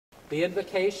The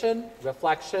invocation,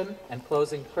 reflection, and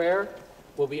closing prayer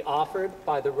will be offered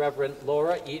by the Reverend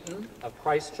Laura Eaton of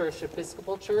Christ Church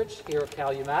Episcopal Church here at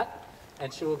Calumet,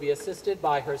 and she will be assisted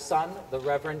by her son, the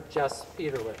Reverend Jess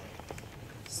Peterlin.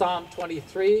 Psalm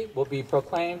 23 will be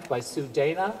proclaimed by Sue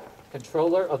Dana,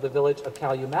 Controller of the Village of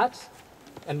Calumet,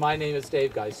 and my name is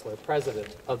Dave Geisler,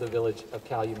 President of the Village of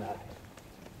Calumet.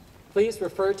 Please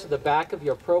refer to the back of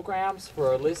your programs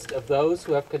for a list of those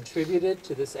who have contributed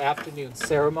to this afternoon's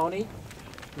ceremony.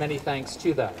 Many thanks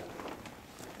to them.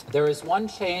 There is one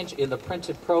change in the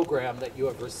printed program that you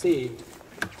have received.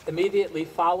 Immediately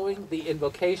following the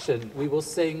invocation, we will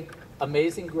sing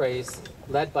Amazing Grace,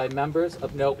 led by members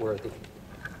of Noteworthy.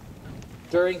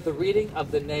 During the reading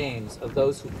of the names of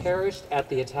those who perished at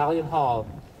the Italian Hall,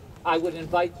 I would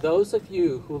invite those of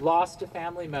you who lost a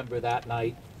family member that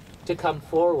night to come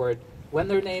forward when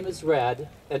their name is read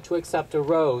and to accept a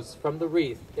rose from the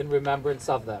wreath in remembrance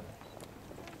of them.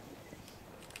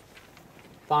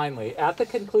 Finally, at the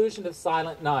conclusion of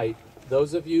Silent Night,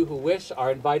 those of you who wish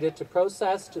are invited to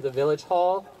process to the Village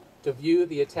Hall to view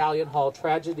the Italian Hall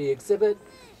tragedy exhibit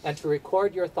and to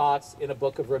record your thoughts in a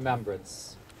book of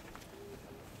remembrance.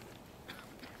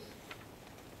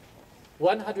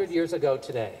 100 years ago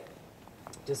today,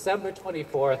 December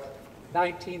 24th,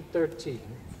 1913,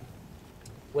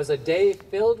 was a day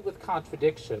filled with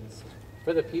contradictions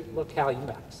for the people of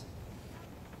Calumet.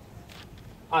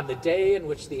 On the day in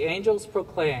which the angels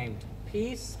proclaimed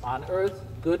peace on earth,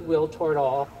 goodwill toward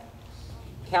all,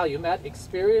 Calumet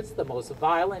experienced the most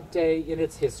violent day in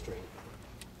its history,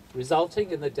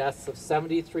 resulting in the deaths of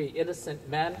 73 innocent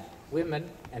men,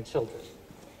 women, and children.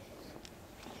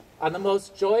 On the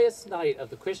most joyous night of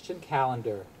the Christian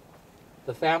calendar,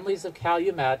 the families of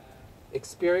Calumet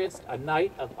experienced a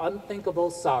night of unthinkable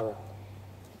sorrow.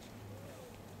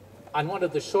 On one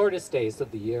of the shortest days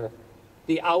of the year,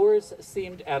 the hours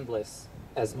seemed endless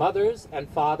as mothers and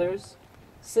fathers,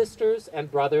 sisters and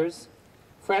brothers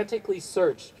frantically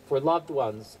searched for loved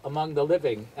ones among the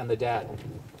living and the dead.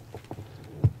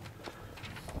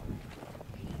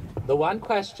 The one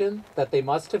question that they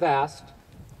must have asked,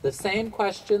 the same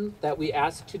question that we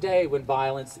ask today when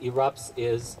violence erupts,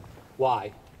 is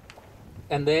why?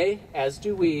 And they, as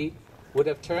do we, would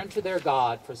have turned to their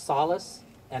God for solace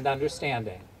and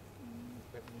understanding.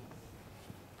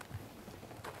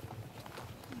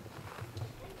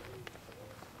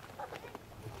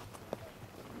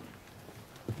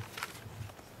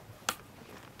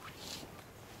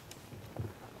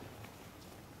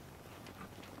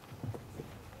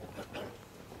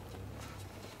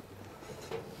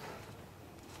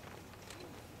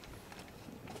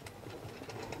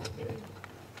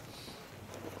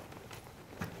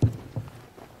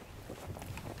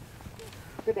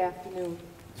 Good afternoon.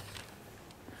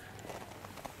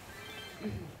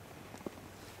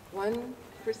 One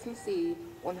Christmas Eve,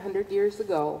 100 years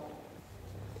ago,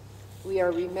 we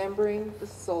are remembering the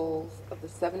souls of the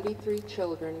 73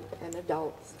 children and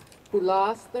adults who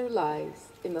lost their lives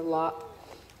in the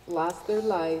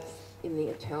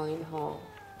Italian Hall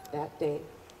that day.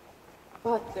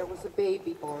 But there was a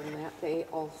baby born that day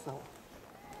also,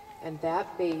 and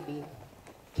that baby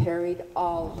carried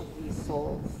all of these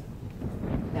souls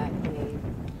that day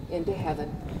into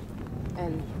heaven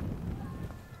and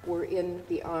were in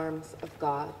the arms of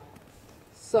God.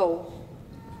 So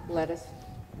let us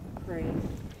pray.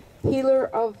 Healer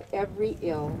of every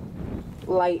ill,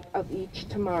 light of each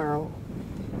tomorrow,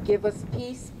 give us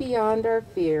peace beyond our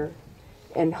fear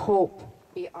and hope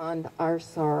beyond our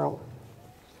sorrow.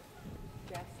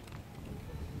 Jess?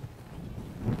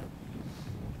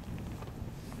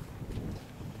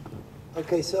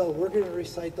 Okay, so we're going to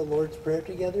recite the Lord's Prayer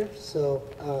together, so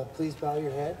please bow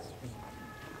your heads.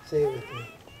 Say it with me.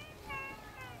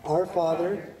 Our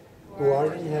Father, who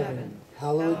art in heaven,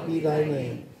 hallowed be thy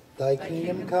name. Thy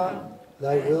kingdom come,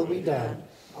 thy will be done,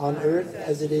 on earth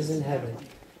as it is in heaven.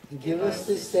 And give us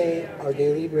this day our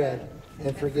daily bread,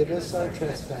 and forgive us our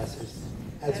trespasses,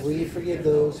 as we forgive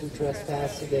those who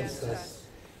trespass against us.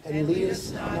 And lead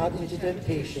us not into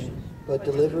temptation, but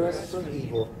deliver us from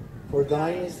evil. For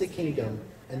thine is the kingdom,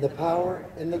 and the power,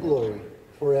 and the glory,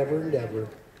 forever and ever.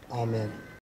 Amen.